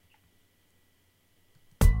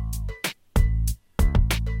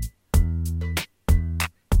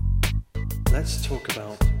let's talk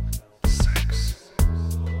about sex.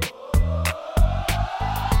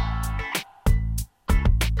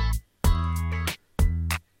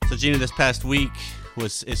 So, Gina, this past week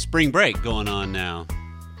is spring break going on now.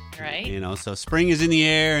 Right. You know, so spring is in the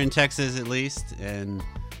air in Texas at least, and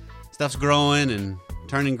stuff's growing and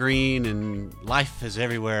turning green, and life is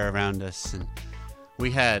everywhere around us. And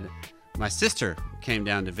we had my sister came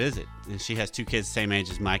down to visit, and she has two kids same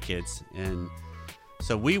age as my kids, and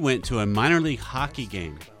so we went to a minor league hockey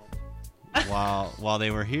game while they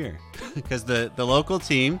were here because the local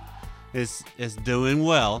team is doing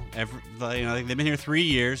well. They've been here 3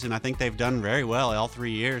 years, and I think they've done very well all 3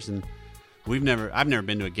 years. And I've never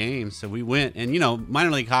been to a game, so we went. And minor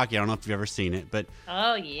league hockey, I don't know if you've ever seen it, but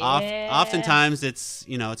oh yeah, oftentimes it's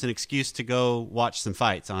it's an excuse to go watch some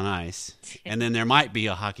fights on ice, and then there might be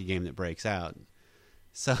a hockey game that breaks out.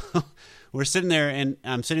 So we're sitting there, and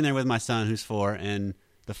I'm sitting there with my son who's 4, and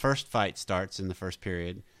the first fight starts in the first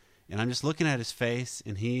period, and I'm just looking at his face,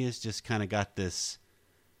 and he has just kind of got this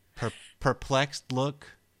perplexed look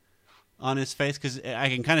on his face, because I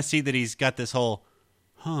can kind of see that he's got this whole,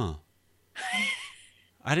 I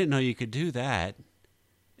didn't know you could do that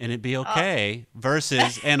and it'd be okay,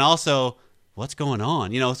 versus, and also, what's going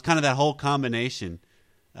on? It's kind of that whole combination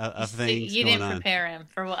of things you going on. didn't prepare him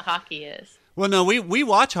for what hockey is. Well, no, we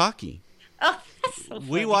watch hockey. Oh, that's so funny.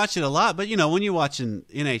 We watch it a lot, but when you watch in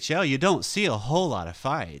NHL, you don't see a whole lot of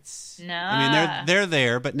fights. No, I mean they're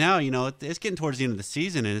there, but now it's getting towards the end of the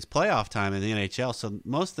season and it's playoff time in the NHL. So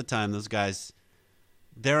most of the time, those guys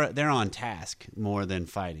they're on task more than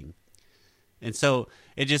fighting, and so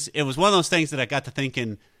it was one of those things that I got to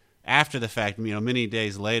thinking after the fact, many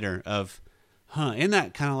days later, of, isn't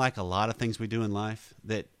that kind of like a lot of things we do in life,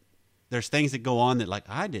 that there's things that go on that, like,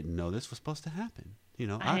 I didn't know this was supposed to happen.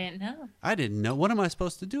 I didn't know. I didn't know. What am I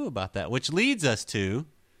supposed to do about that? Which leads us to,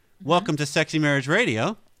 welcome to Sexy Marriage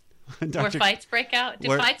Radio. Where fights break out? Do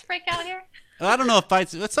fights break out here? I don't know if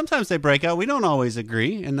fights, but sometimes they break out. We don't always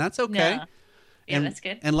agree, and that's okay. No. Yeah, that's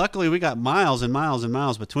good. And luckily, we got miles and miles and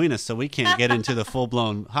miles between us, so we can't get into the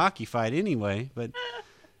full-blown hockey fight anyway. But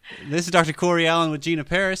this is Dr. Corey Allen with Gina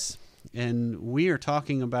Paris, and we are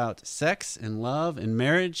talking about sex and love and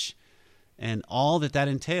marriage and all that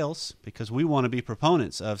entails, because we want to be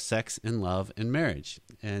proponents of sex and love and marriage.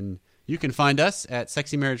 And you can find us at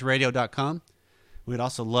sexymarriageradio.com. We'd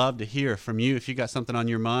also love to hear from you if you got something on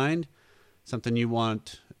your mind, something you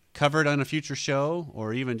want covered on a future show,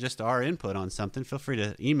 or even just our input on something. Feel free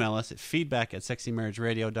to email us at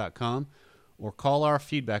feedback@sexymarriageradio.com or call our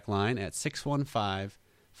feedback line at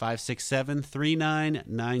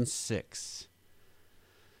 615-567-3996.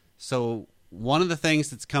 So one of the things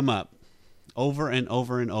that's come up over and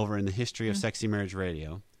over and over in the history of Sexy Marriage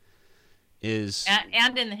Radio is...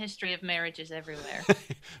 And in the history of marriages everywhere.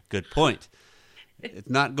 Good point. It's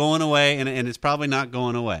not going away, and it's probably not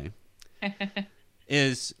going away.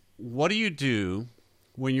 Is, what do you do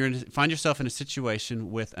when you find yourself in a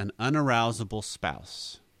situation with an unarousable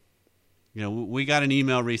spouse? We got an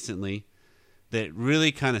email recently that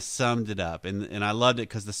really kind of summed it up, and I loved it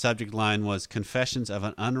because the subject line was Confessions of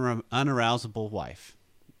an Unarousable Wife.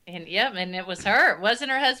 And it was her. It wasn't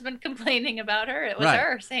her husband complaining about her. It was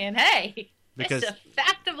her saying, hey, it's a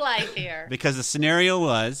fact of life here. Because the scenario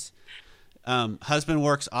was, husband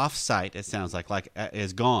works off-site, it sounds like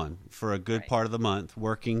is gone for a good part of the month,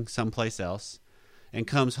 working someplace else, and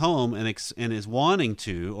comes home and is wanting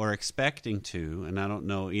to, or expecting to, and I don't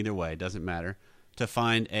know, either way, it doesn't matter, to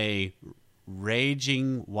find a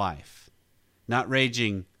raging wife. Not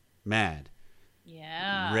raging mad.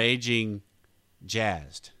 Yeah. Raging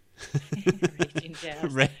jazzed. Raging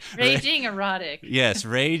jazz. Raging erotic. Yes,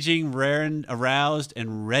 raging, raring, aroused,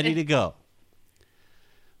 and ready to go.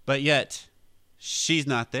 But yet, she's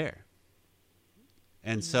not there.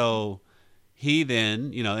 And so he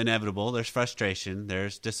then, inevitable, there's frustration,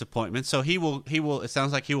 there's disappointment. So he will, it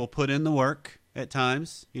sounds like he will put in the work at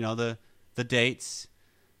times, the dates,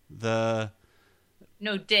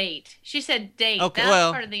 No, date. She said date. Okay, that's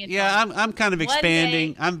well, part of the yeah, I'm kind of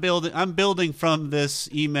expanding. One day. I'm building from this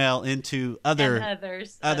email into other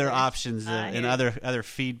options and other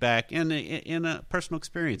feedback and in personal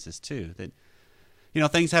experiences too. That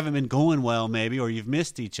things haven't been going well, maybe, or you've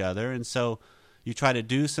missed each other, and so you try to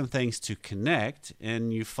do some things to connect,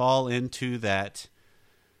 and you fall into that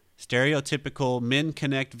stereotypical men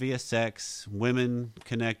connect via sex, women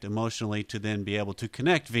connect emotionally to then be able to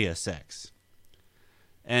connect via sex.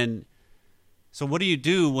 And so what do you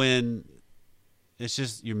do when it's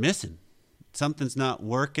just you're missing? Something's not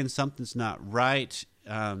working, something's not right.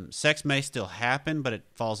 Sex may still happen, but it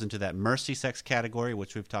falls into that mercy sex category,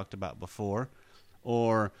 which we've talked about before.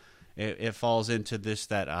 Or it falls into this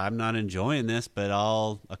that I'm not enjoying this, but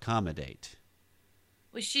I'll accommodate.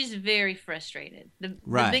 Well, she's very frustrated. The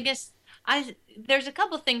Right. biggest, there's a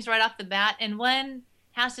couple things right off the bat, and one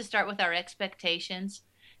has to start with our expectations.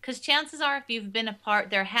 Because chances are, if you've been apart,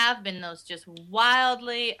 there have been those just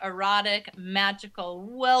wildly erotic, magical,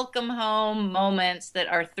 welcome home moments that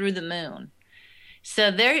are through the moon. So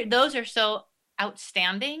those are so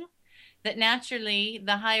outstanding that naturally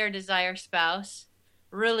the higher desire spouse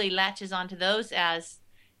really latches onto those as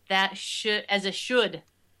a should.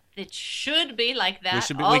 It should be like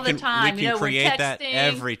that all the time. We can create that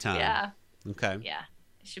every time. Yeah. Okay. Yeah.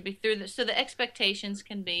 It should be so the expectations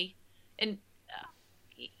can be, and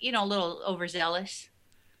a little overzealous.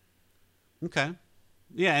 Okay.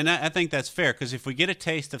 Yeah, and I think that's fair, because if we get a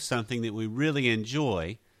taste of something that we really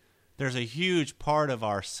enjoy, there's a huge part of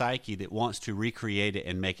our psyche that wants to recreate it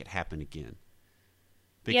and make it happen again.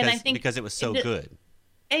 Because it was so good.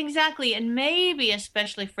 Exactly, and maybe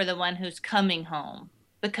especially for the one who's coming home,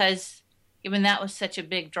 because even that was such a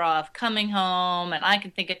big draw of coming home, and I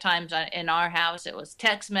can think of times in our house it was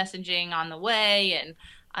text messaging on the way, and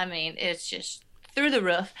I mean it's just through the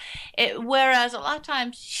roof. Whereas a lot of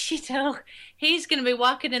times he's going to be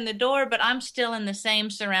walking in the door, but I'm still in the same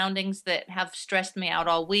surroundings that have stressed me out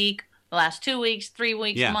all week, the last 2 weeks, 3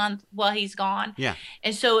 weeks, Yeah. month while he's gone. Yeah.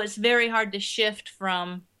 And so it's very hard to shift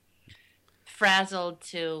from frazzled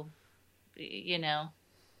to,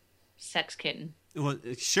 sex kitten. Well,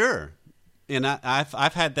 sure. And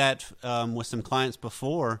I've had that with some clients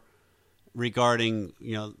before regarding,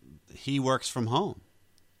 he works from home.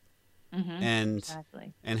 Mm-hmm.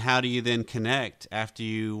 Exactly. And how do you then connect after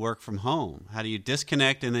you work from home? How do you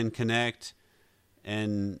disconnect and then connect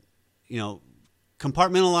and,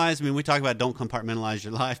 compartmentalize? I mean, we talk about don't compartmentalize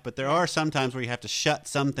your life, but there are some times where you have to shut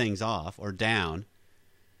some things off or down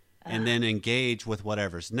and then engage with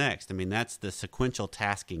whatever's next. I mean, that's the sequential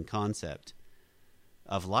tasking concept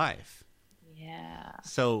of life. Yeah.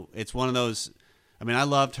 So it's one of those, I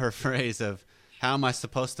loved her phrase of, how am I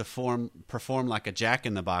supposed to perform like a jack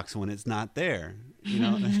in the box when it's not there?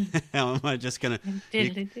 How am I just going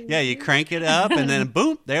to... You crank it up and then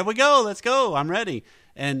boom, there we go. Let's go. I'm ready.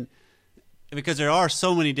 And because there are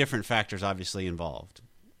so many different factors obviously involved,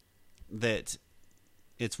 that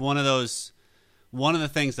it's one of the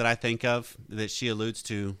things that I think of that she alludes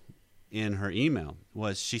to in her email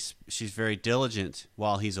was she's very diligent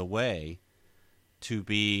while he's away to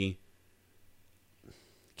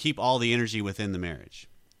keep all the energy within the marriage.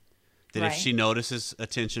 That If she notices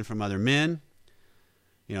attention from other men,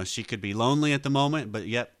 she could be lonely at the moment, but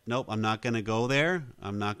nope, I'm not going to go there.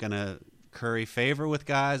 I'm not going to curry favor with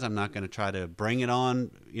guys. I'm not going to try to bring it on,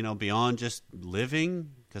 beyond just living,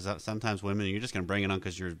 because sometimes women, you're just going to bring it on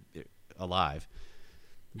because you're alive.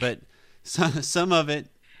 But some of it,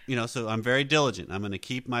 so I'm very diligent. I'm going to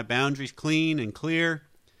keep my boundaries clean and clear,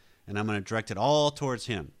 and I'm going to direct it all towards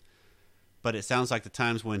him. But it sounds like the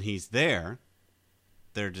times when he's there,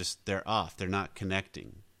 they're off. They're not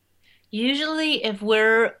connecting. Usually if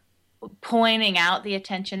we're pointing out the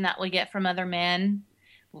attention that we get from other men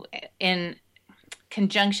in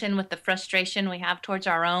conjunction with the frustration we have towards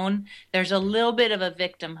our own, there's a little bit of a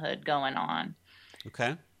victimhood going on.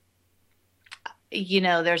 Okay.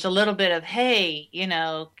 There's a little bit of, hey,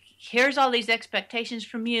 here's all these expectations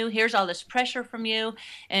from you. Here's all this pressure from you.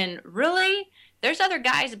 And really, there's other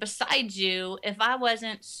guys besides you if I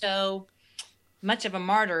wasn't so much of a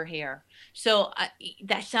martyr here. So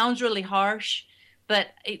that sounds really harsh, but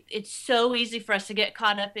it's so easy for us to get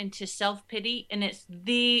caught up into self-pity, and it's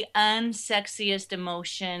the unsexiest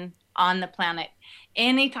emotion on the planet.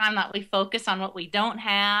 Anytime that we focus on what we don't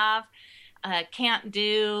have, can't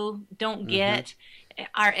do, don't get,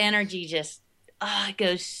 our energy just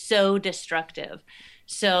goes so destructive.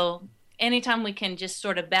 So anytime we can just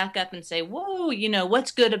sort of back up and say, whoa,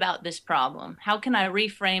 what's good about this problem? How can I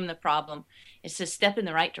reframe the problem? It's a step in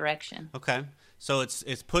the right direction. Okay. So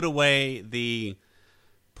it's put away the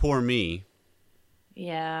poor me.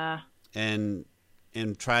 Yeah. And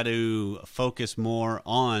try to focus more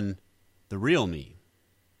on the real me.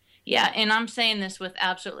 Yeah, and I'm saying this with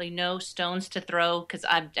absolutely no stones to throw, because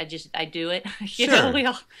I do it. Sure.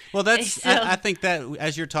 Well, that's, I think that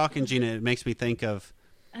as you're talking, Gina, it makes me think of,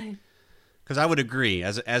 because I would agree,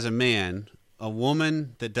 as a man, a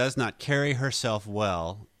woman that does not carry herself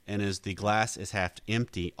well and is the glass is half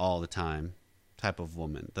empty all the time type of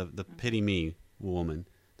woman, the pity me woman,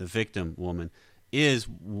 the victim woman, is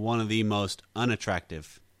one of the most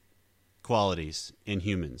unattractive qualities in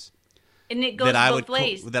humans. And it goes both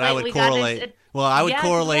ways. That I would correlate. I would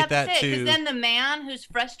correlate that to. Because then the man who's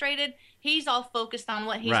frustrated, he's all focused on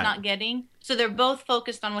what he's not getting. So they're both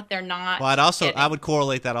focused on what they're not. Well, I would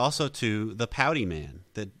correlate that also to the pouty man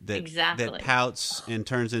that pouts and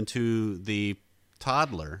turns into the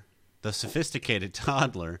toddler, the sophisticated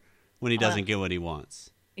toddler, when he doesn't get what he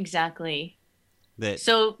wants. Exactly.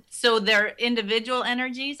 So their individual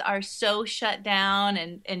energies are so shut down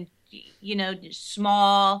and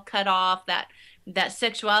small, cut off, that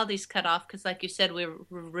sexuality's cut off because, like you said, we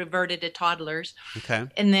reverted to toddlers. Okay.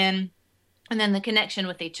 And then the connection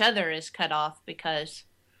with each other is cut off because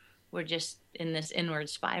we're just in this inward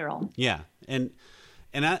spiral. Yeah, and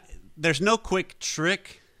there's no quick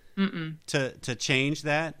trick to change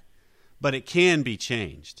that, but it can be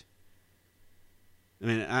changed. I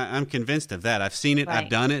mean, I'm convinced of that. I've seen it. Right. I've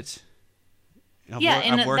done it.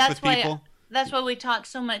 I've worked with people. That's why we talk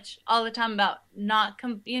so much all the time about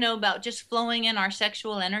about just flowing in our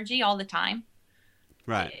sexual energy all the time.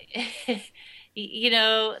 Right. I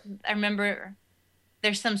remember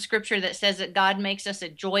there's some scripture that says that God makes us a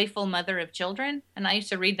joyful mother of children. And I used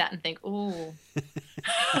to read that and think, ooh,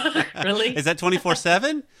 really? Is that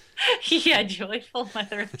 24/7? Yeah, joyful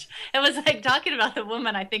mother. It was like talking about the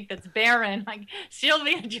woman, I think, that's barren. Like, she'll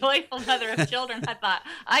be a joyful mother of children. I thought,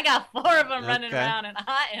 I got 4 of them running around and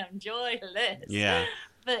I am joyless. Yeah.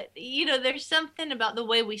 But, there's something about the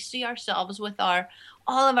way we see ourselves with all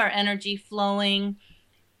of our energy flowing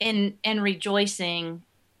and rejoicing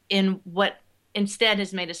in what instead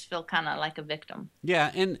has made us feel kind of like a victim.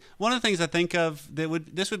 Yeah, and one of the things I think of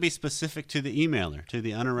this would be specific to the emailer, to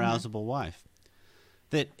the unarousable wife.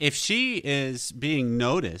 That if she is being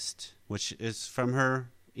noticed, which is from her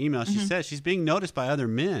email, she says she's being noticed by other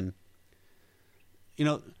men,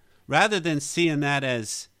 rather than seeing that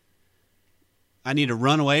as, I need to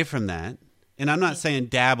run away from that, and I'm not saying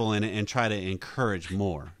dabble in it and try to encourage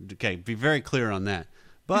more. Okay, be very clear on that.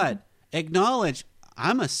 But acknowledge,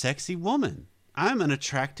 I'm a sexy woman. I'm an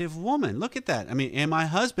attractive woman. Look at that. I mean, and my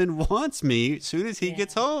husband wants me as soon as he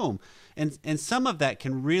gets home. And some of that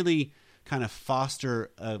can really kind of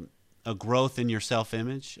foster a growth in your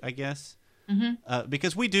self-image, I guess,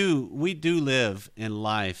 because we do live in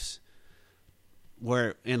lives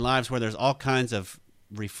where there's all kinds of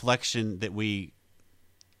reflection that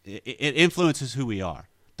it influences who we are,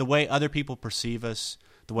 the way other people perceive us,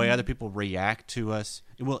 the way other people react to us.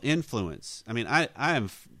 It will influence. I mean, I am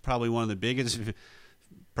probably one of the biggest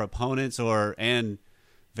proponents and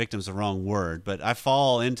victim's the wrong word, but I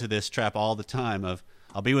fall into this trap all the time of,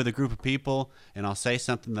 I'll be with a group of people and I'll say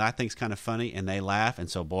something that I think is kind of funny and they laugh. And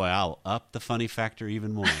so, boy, I'll up the funny factor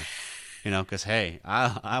even more, because, hey,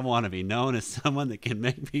 I want to be known as someone that can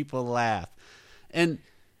make people laugh. And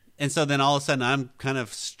so then all of a sudden I'm kind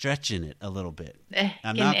of stretching it a little bit.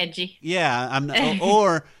 I'm not edgy. Yeah.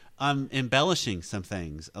 Or I'm embellishing some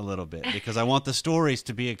things a little bit because I want the stories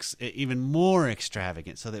to be even more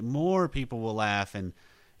extravagant so that more people will laugh and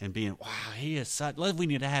being, wow, he is such, we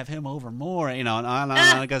need to have him over more, and on and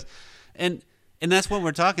on it goes. And that's what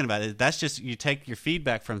we're talking about. That's just, you take your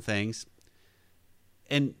feedback from things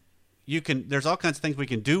and there's all kinds of things we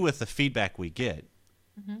can do with the feedback we get.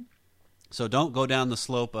 Mm-hmm. So don't go down the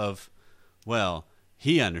slope of, well,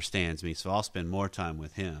 he understands me, so I'll spend more time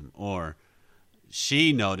with him. Or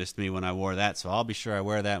she noticed me when I wore that, so I'll be sure I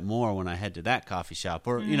wear that more when I head to that coffee shop.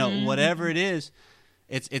 Or, whatever it is,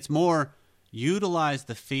 it's more, utilize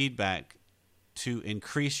the feedback to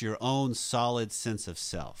increase your own solid sense of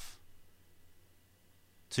self,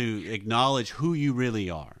 to acknowledge who you really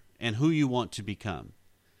are and who you want to become.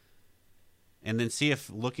 And then see if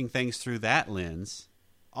looking things through that lens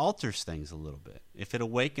alters things a little bit, if it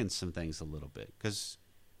awakens some things a little bit, because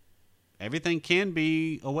everything can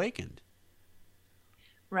be awakened.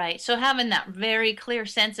 Right. So having that very clear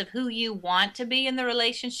sense of who you want to be in the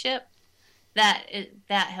relationship, that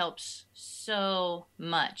helps so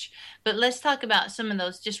much. But let's talk about some of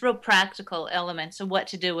those just real practical elements of what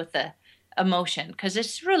to do with the emotion, because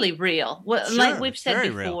it's really real. Sure, like we've said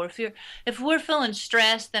before, if we're feeling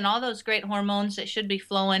stressed, then all those great hormones that should be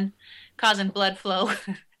flowing, causing blood flow,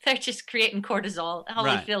 they're just creating cortisol. All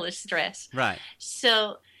we feel is stress. Right.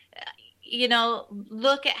 So,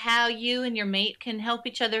 look at how you and your mate can help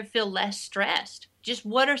each other feel less stressed. Just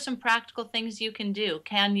what are some practical things you can do?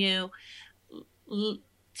 Can you,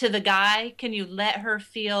 to the guy, can you let her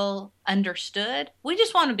feel understood? We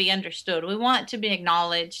just want to be understood. We want to be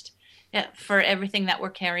acknowledged for everything that we're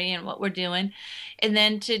carrying and what we're doing. And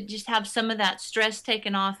then to just have some of that stress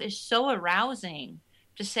taken off is so arousing.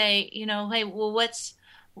 To say, hey, well,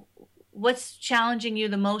 what's challenging you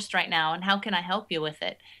the most right now, and how can I help you with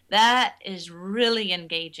it? That is really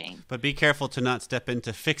engaging. But be careful to not step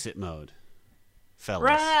into fix-it mode, fellas.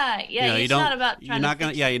 Right. Yeah, it's not about trying to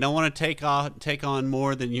fix it. You don't want to take on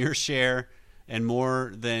more than your share and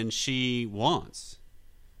more than she wants.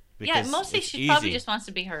 Yeah, mostly she probably just wants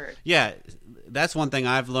to be heard. Yeah, that's one thing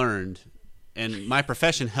I've learned, and my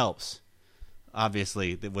profession helps,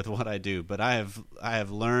 obviously, with what I do. But I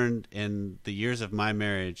have learned in the years of my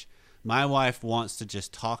marriage, my wife wants to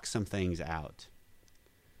just talk some things out.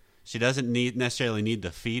 She doesn't necessarily need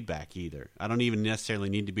the feedback either. I don't even necessarily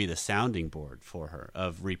need to be the sounding board for her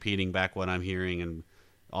of repeating back what I'm hearing and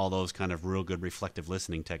all those kind of real good reflective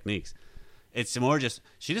listening techniques. It's more just,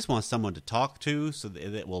 she just wants someone to talk to so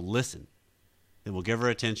that will listen, that will give her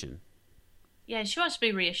attention. Yeah, she wants to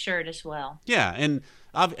be reassured as well. Yeah, and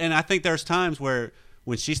I think there's times where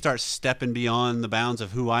when she starts stepping beyond the bounds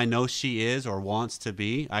of who I know she is or wants to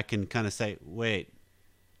be, I can kind of say, wait,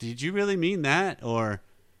 did you really mean that? Or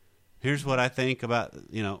here's what I think about,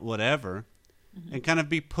 whatever, and kind of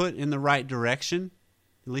be put in the right direction,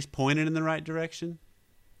 at least pointed in the right direction.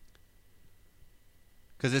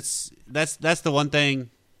 Because that's the one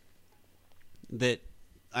thing that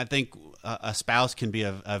I think a spouse can be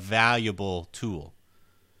a valuable tool,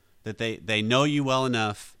 that they know you well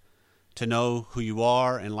enough to know who you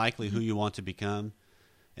are and likely who you want to become.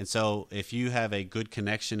 And so if you have a good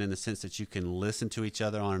connection in the sense that you can listen to each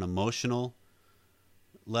other on an emotional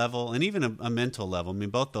level and even a mental level, I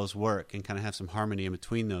mean, both those work and kind of have some harmony in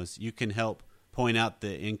between those, you can help point out the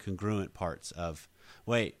incongruent parts of,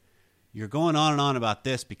 wait, you're going on and on about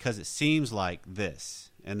this because it seems like this.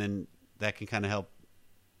 And then that can kind of help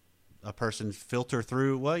a person filter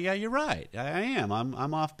through, well, yeah, you're right. I am.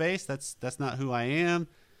 I'm off base. That's not who I am.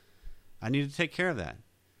 I need to take care of that.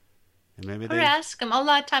 And maybe or ask them. A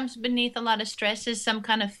lot of times beneath a lot of stress is some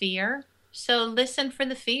kind of fear. So listen for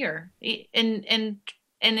the fear.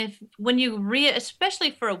 And if when you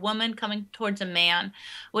especially for a woman coming towards a man,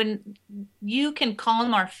 when you can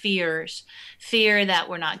calm our fears, fear that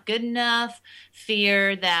we're not good enough,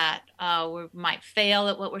 fear that we might fail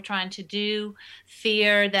at what we're trying to do,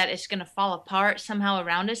 fear that it's going to fall apart somehow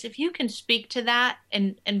around us. If you can speak to that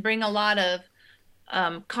and bring a lot of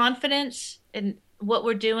confidence in what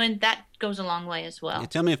we're doing, that goes a long way as well. Yeah,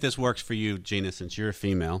 tell me if this works for you, Gina, since you're a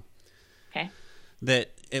female. Okay.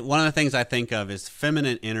 One of the things I think of is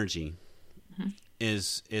feminine energy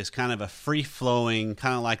is kind of a free-flowing,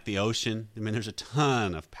 kind of like the ocean. I mean, there's a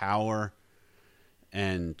ton of power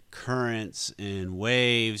and currents and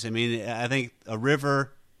waves. I mean, I think a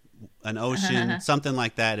river, an ocean, something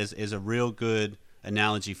like that is a real good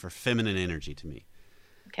analogy for feminine energy to me.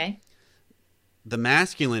 Okay. The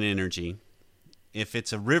masculine energy, if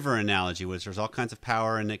it's a river analogy, which there's all kinds of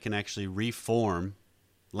power and it can actually reform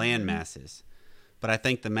land masses. But I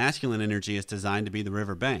think the masculine energy is designed to be the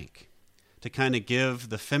riverbank, to kind of give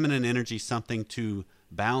the feminine energy something to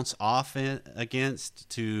bounce off against,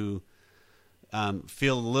 to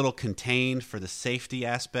feel a little contained for the safety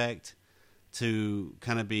aspect, to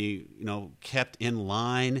kind of be, kept in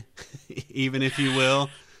line, even if you will.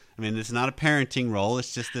 I mean, it's not a parenting role.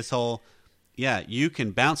 It's just this whole, you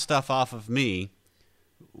can bounce stuff off of me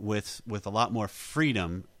with a lot more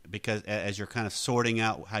freedom because as you're kind of sorting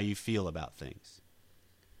out how you feel about things.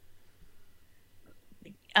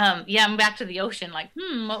 I'm back to the ocean. Like,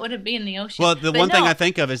 what would it be in the ocean? Well, the one thing I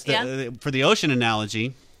think of is for the ocean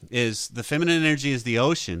analogy is the feminine energy is the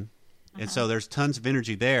ocean, and so there's tons of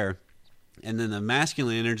energy there, and then the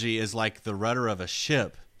masculine energy is like the rudder of a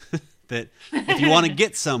ship. That if you want to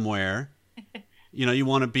get somewhere, you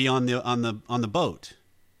want to be on the boat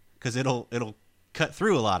because it'll cut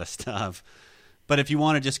through a lot of stuff. But if you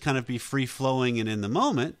want to just kind of be free flowing and in the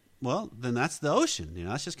moment, well, then that's the ocean.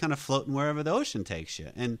 That's just kind of floating wherever the ocean takes you.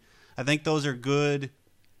 And I think those are good.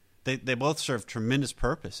 They both serve tremendous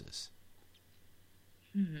purposes.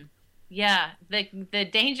 Mm-hmm. Yeah. The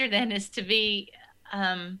danger then is to be,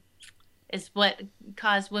 is what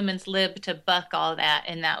caused women's lib to buck all that.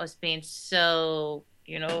 And that was being so,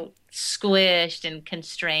 squished and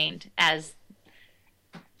constrained as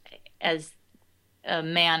a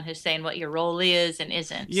man who's saying what your role is and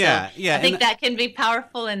isn't. Yeah, so I think that can be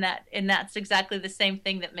powerful, and that's exactly the same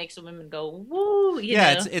thing that makes a woman go, woo.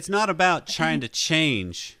 It's not about trying to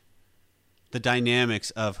change the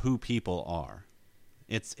dynamics of who people are.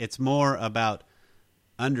 It's more about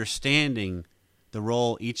understanding the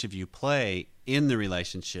role each of you play in the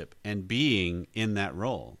relationship and being in that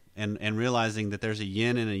role, and realizing that there's a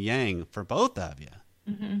yin and a yang for both of you,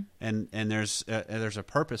 and there's a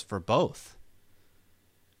purpose for both.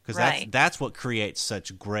 Because that's what creates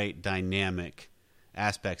such great dynamic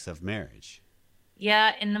aspects of marriage.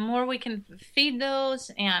 Yeah, and the more we can feed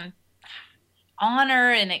those and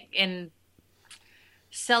honor and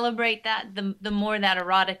celebrate that, the more that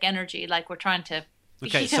erotic energy, like we're trying to.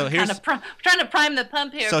 Okay, so here's trying to prime the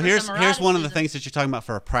pump here. So here's one of the things that you're talking about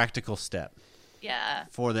for a practical step. Yeah.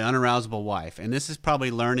 For the unarousable wife, and this is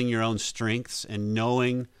probably learning your own strengths and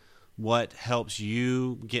knowing what helps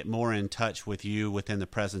you get more in touch with you within the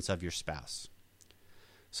presence of your spouse.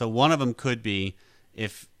 So one of them could be,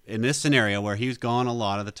 if in this scenario where he's gone a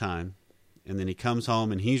lot of the time, and then he comes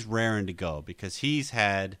home and he's raring to go because he's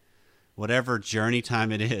had whatever journey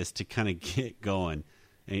time it is to kind of get going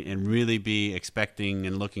and really be expecting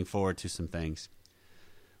and looking forward to some things.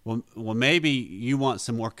 Well, maybe you want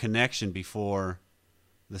some more connection before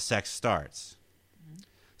the sex starts. Mm-hmm.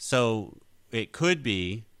 So it could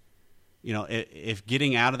be, if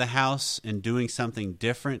getting out of the house and doing something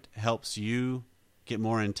different helps you get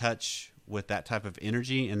more in touch with that type of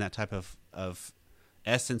energy and that type of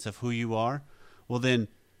essence of who you are, well then,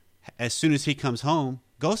 as soon as he comes home,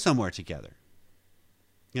 go somewhere together.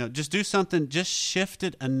 Just do something, just shift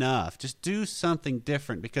it enough. Just do something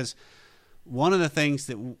different, because one of the things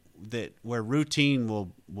that where routine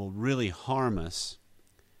will really harm us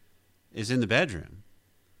is in the bedroom.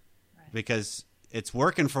 Right. Because it's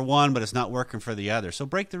working for one, but it's not working for the other. So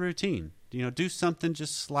break the routine. Do something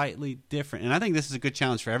just slightly different. And I think this is a good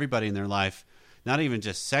challenge for everybody in their life, not even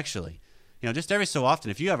just sexually. Just every so often,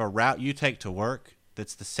 if you have a route you take to work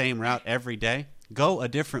that's the same route every day, go a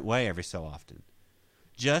different way every so often.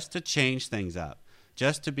 Just to change things up,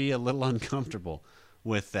 just to be a little uncomfortable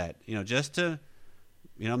with that, just to,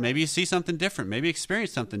 maybe you see something different, maybe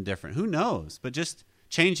experience something different, who knows, but just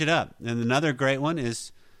change it up. And another great one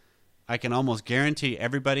is, I can almost guarantee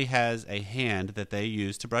everybody has a hand that they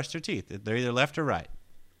use to brush their teeth. They're either left or right.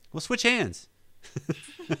 Well, switch hands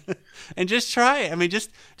and just try it. I mean,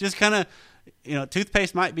 just kind of,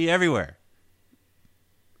 toothpaste might be everywhere.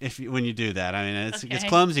 When you do that, I mean, it's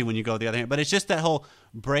clumsy when you go the other hand, but it's just that whole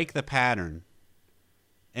break the pattern,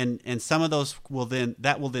 and some of those will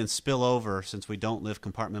then spill over, since we don't live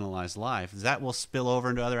compartmentalized life. That will spill over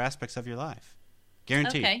into other aspects of your life,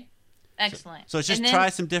 guaranteed. Okay, excellent. So it's just try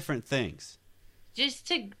some different things. Just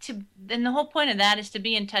to, and the whole point of that is to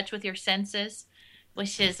be in touch with your senses,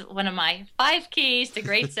 which is one of my 5 keys to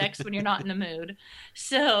great sex when you're not in the mood.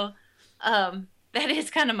 So that is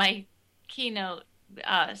kind of my keynote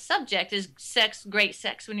subject, is great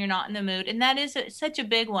sex when you're not in the mood. And that is such a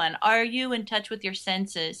big one. Are you in touch with your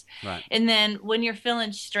senses? Right. And then when you're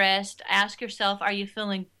feeling stressed, ask yourself, are you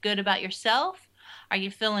feeling good about yourself? Are you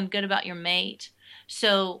feeling good about your mate?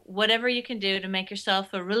 So whatever you can do to make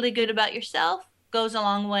yourself feel really good about yourself goes a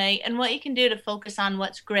long way. And what you can do to focus on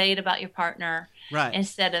what's great about your partner, right,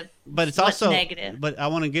 instead of what's negative. But I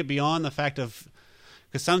want to get beyond the fact of,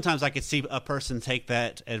 because sometimes I could see a person take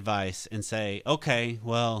that advice and say, okay,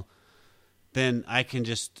 well, then I can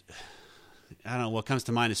just, I don't know, what comes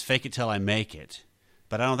to mind is fake it till I make it.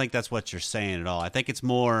 But I don't think that's what you're saying at all. I think it's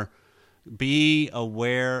more be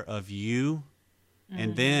aware of you,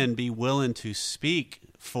 and then be willing to speak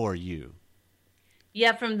for you.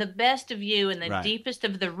 Yeah, from the best of you and the deepest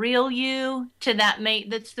of the real you to that mate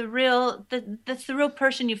that's the real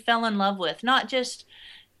person you fell in love with. Not just,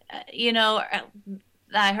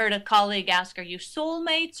 I heard a colleague ask, are you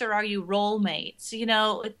soulmates or are you role mates?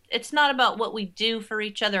 It's not about what we do for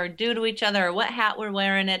each other or do to each other or what hat we're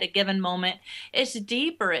wearing at a given moment. It's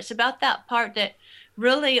deeper. It's about that part that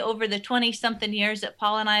really, over the 20-something years that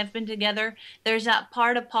Paul and I have been together, there's that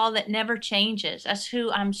part of Paul that never changes. That's who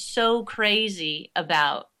I'm so crazy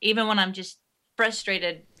about. Even when I'm just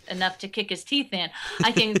frustrated enough to kick his teeth in,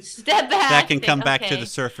 I can step back. That can come back to the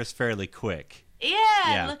surface fairly quick.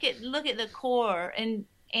 Yeah. Look at the core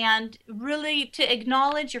and really to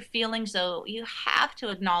acknowledge your feelings. Though you have to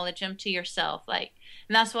acknowledge them to yourself,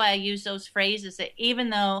 and that's why I use those phrases, that even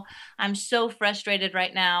though I'm so frustrated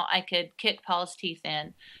right now, I could kick Paul's teeth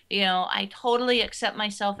in. I totally accept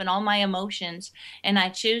myself and all my emotions, and I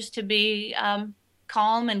choose to be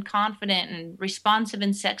calm and confident and responsive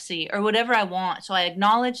and sexy, or whatever I want. So I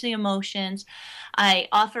acknowledge the emotions, I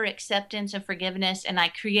offer acceptance and forgiveness, and I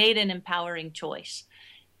create an empowering choice.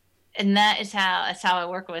 And that's how I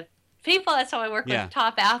work with people. That's how I work with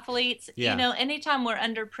top athletes. Anytime we're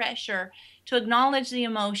under pressure, to acknowledge the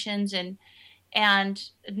emotions and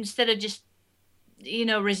instead of just,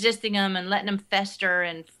 resisting them and letting them fester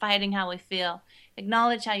and fighting how we feel,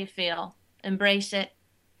 acknowledge how you feel, embrace it,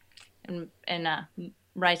 and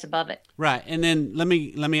rise above it. Right. And then let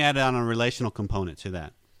me add on a relational component to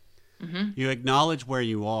that. Mm-hmm. You acknowledge where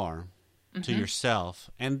you are to yourself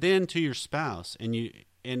and then to your spouse, and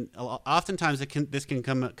and oftentimes this can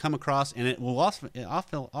come across, and it will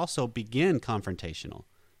also begin confrontational.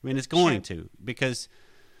 I mean, it's going to, because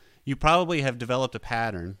you probably have developed a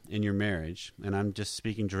pattern in your marriage, and I'm just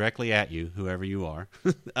speaking directly at you, whoever you are,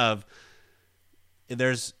 of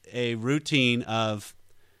there's a routine of,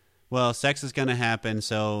 well, sex is going to happen,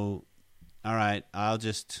 so all right, I'll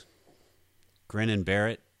just grin and bear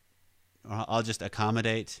it, or I'll just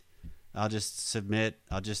accommodate, I'll just submit,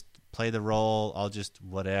 I'll just play the role, I'll just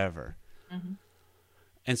whatever. Mm-hmm.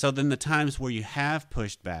 And so then the times where you have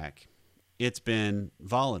pushed back, it's been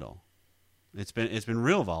volatile. It's been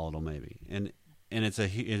real volatile, maybe, and it's a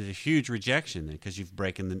huge rejection then, because you've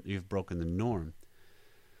broken the norm.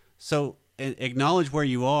 So acknowledge where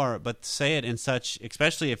you are, but say it in such,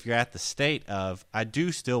 especially if you're at the state of, I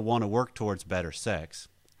do still want to work towards better sex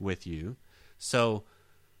with you. So,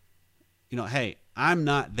 hey, I'm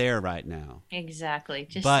not there right now. Exactly.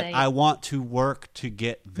 But I want to work to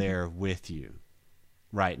get there with you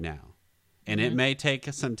right now. And it may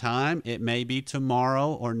take some time. It may be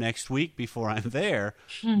tomorrow or next week before I'm there.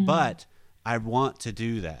 Mm-hmm. But I want to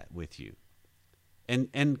do that with you.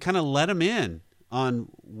 And kind of let them in on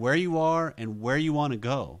where you are and where you want to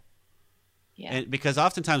go. Yeah. And because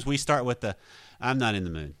oftentimes we start with the, I'm not in the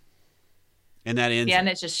mood. And that ends. Yeah, and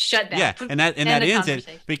it's just shut down. Yeah, and that ends it,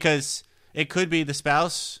 because it could be the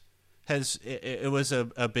spouse it was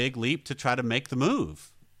a big leap to try to make the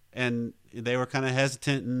move. And they were kind of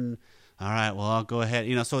hesitant and, all right, well, I'll go ahead.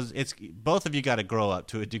 So it's both of you got to grow up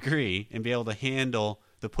to a degree and be able to handle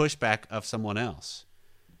the pushback of someone else,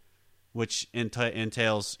 which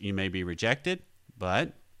entails you may be rejected,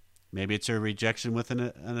 but maybe it's a rejection with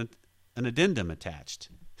an addendum attached.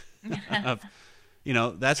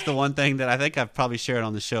 That's the one thing that I think I've probably shared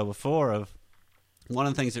on the show before, of one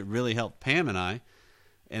of the things that really helped Pam and I,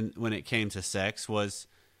 and when it came to sex, was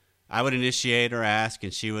I would initiate or ask,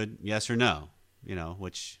 and she would yes or no,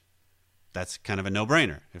 which that's kind of a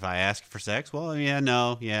no-brainer. If I ask for sex, well, yeah,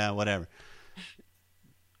 no, yeah, whatever.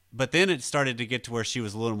 But then it started to get to where she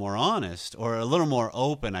was a little more honest, or a little more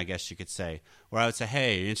open, I guess you could say, where I would say,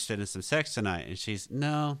 hey, are you interested in some sex tonight? And she's,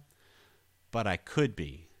 no, but I could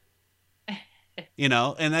be.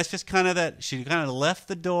 And that's just kind of that, she kind of left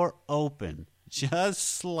the door open just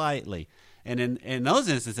slightly. And in those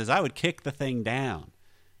instances, I would kick the thing down.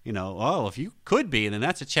 If you could be, then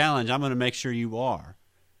that's a challenge. I'm going to make sure you are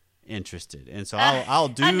interested. And so I'll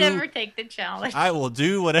do. I never take the challenge. I will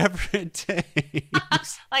do whatever it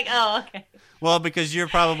takes. Okay. Well, because you're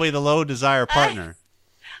probably the low desire partner.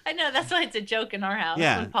 I know, that's why it's a joke in our house.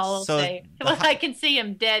 Yeah. When Paul will say, I can see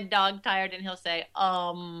him dead dog tired, and he'll say,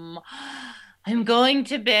 I'm going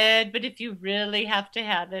to bed, but if you really have to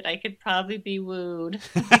have it, I could probably be wooed.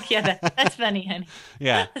 Yeah, that's funny, honey.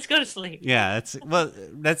 Yeah. Let's go to sleep. Yeah,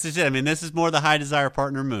 that's just it. I mean, this is more the high desire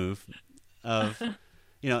partner move of,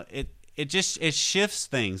 it shifts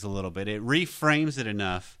things a little bit. It reframes it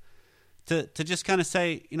enough to just kind of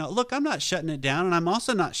say, look, I'm not shutting it down, and I'm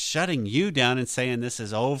also not shutting you down and saying this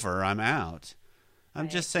is over, I'm out. I'm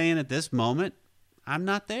just saying at this moment, I'm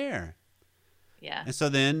not there. Yeah. And so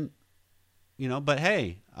then, but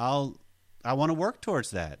hey, I want to work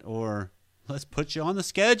towards that, or let's put you on the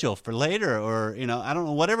schedule for later, or, I don't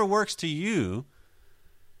know, whatever works to you.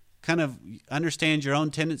 Kind of understand your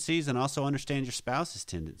own tendencies and also understand your spouse's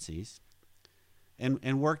tendencies,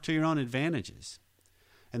 and work to your own advantages.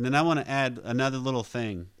 And then I want to add another little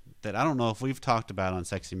thing that I don't know if we've talked about on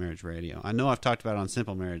Sexy Marriage Radio. I know I've talked about it on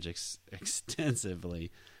Simple Marriage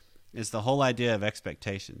extensively. It's the whole idea of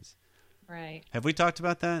expectations. Right. Have we talked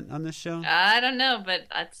about that on this show? I don't know, but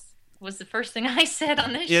that was the first thing I said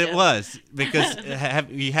on this show. It was, because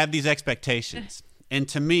you have these expectations. And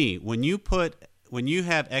to me, when you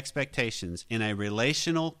have expectations in a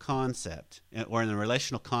relational concept or in a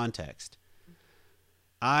relational context,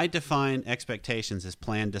 I define expectations as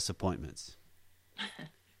planned disappointments.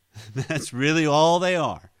 That's really all they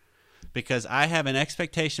are, because I have an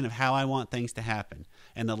expectation of how I want things to happen,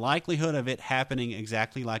 and the likelihood of it happening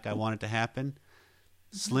exactly like I want it to happen,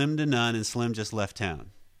 slim to none, and Slim just left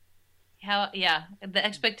town. The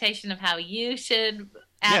expectation of how you should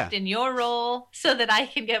act in your role so that I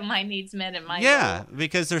can get my needs met in my role. Yeah,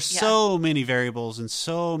 because there's so many variables and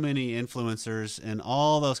so many influencers and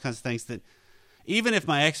all those kinds of things that even if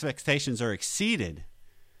my expectations are exceeded,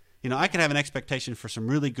 I could have an expectation for some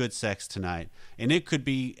really good sex tonight, and it could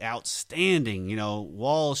be outstanding,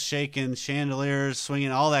 walls shaking, chandeliers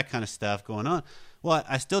swinging, all that kind of stuff going on. Well,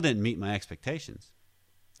 I still didn't meet my expectations.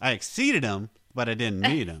 I exceeded them, but I didn't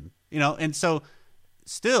meet them, and so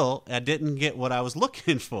still I didn't get what I was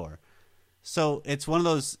looking for. So it's one of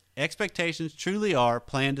those expectations truly are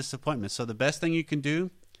planned disappointments. So the best thing you can do,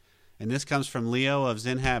 and this comes from Leo of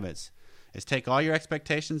Zen Habits, is take all your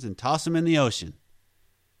expectations and toss them in the ocean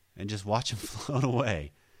and just watch them float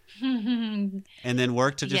away. And then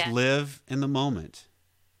work to just live in the moment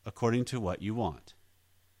according to what you want.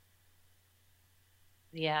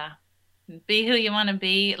 Yeah. Be who you want to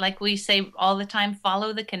be. Like we say all the time,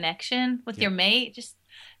 follow the connection with your mate. Just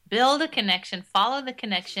build a connection, follow the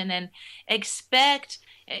connection, and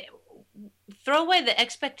throw away the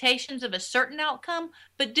expectations of a certain outcome,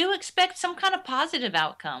 but do expect some kind of positive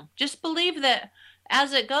outcome. Just believe that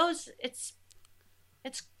as it goes, it's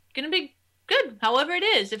going to be good, however it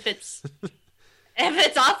is. If it's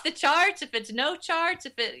off the charts, if it's no charts,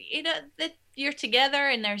 if that you're together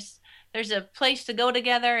and there's a place to go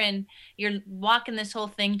together and you're walking this whole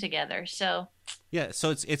thing together. So so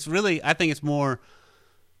it's really, I think it's more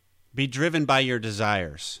be driven by your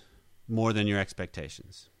desires more than your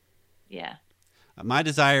expectations. Yeah. My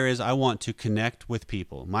desire is I want to connect with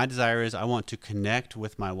people. My desire is I want to connect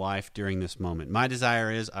with my wife during this moment. My desire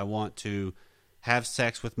is I want to have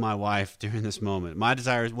sex with my wife during this moment. My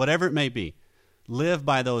desire is whatever it may be. Live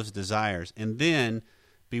by those desires and then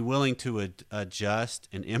be willing to adjust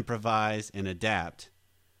and improvise and adapt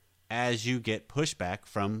as you get pushback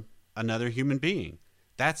from another human being.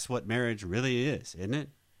 That's what marriage really is, isn't it?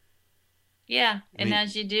 Yeah, and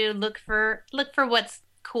as you do, look for what's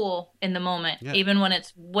cool in the moment, even when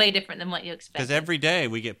it's way different than what you expect. Because every day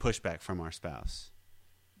we get pushback from our spouse.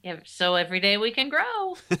 Yeah, so every day we can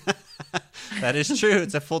grow. That is true.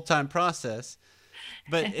 It's a full-time process.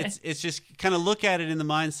 But it's just kind of look at it in the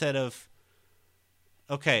mindset of,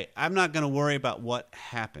 okay, I'm not going to worry about what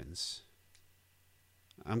happens.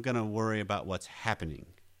 I'm going to worry about what's happening.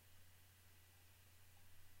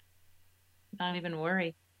 Not even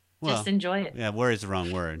worry. Just enjoy it. Yeah, worry is the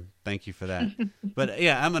wrong word. Thank you for that. But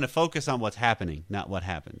yeah, I'm going to focus on what's happening, not what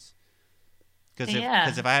happens. Because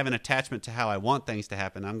if I have an attachment to how I want things to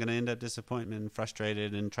happen, I'm going to end up disappointed and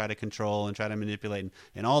frustrated and try to control and try to manipulate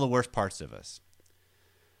and all the worst parts of us.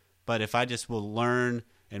 But if I just will learn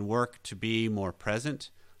and work to be more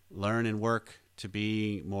present, learn and work to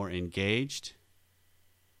be more engaged,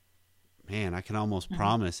 man, I can almost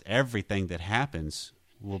promise everything that happens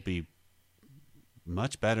will be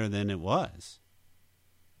much better than it was.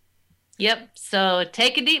 Yep. So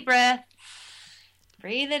take a deep breath.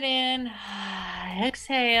 Breathe it in.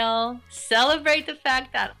 Exhale. Celebrate the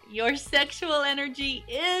fact that your sexual energy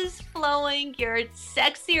is flowing. You're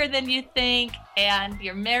sexier than you think. And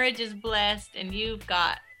your marriage is blessed. And you've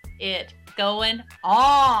got it going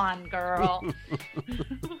on, girl.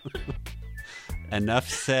 Enough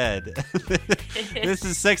said. This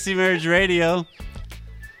is Sexy Marriage Radio.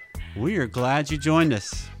 We are glad you joined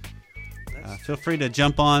us. Feel free to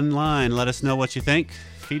jump online. Let us know what you think.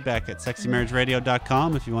 Feedback at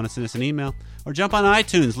sexymarriageradio.com if you want to send us an email. Or jump on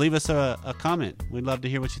iTunes. Leave us a comment. We'd love to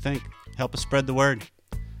hear what you think. Help us spread the word.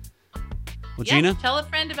 Well, Gina? Tell a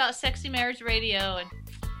friend about Sexy Marriage Radio, and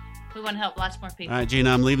we want to help lots more people. All right, Gina,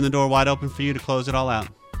 I'm leaving the door wide open for you to close it all out.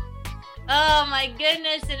 Oh, my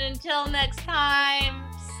goodness. And until next time,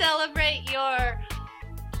 celebrate your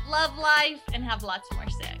love life and have lots more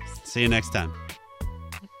sex. See you next time.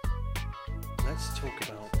 Let's talk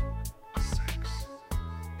about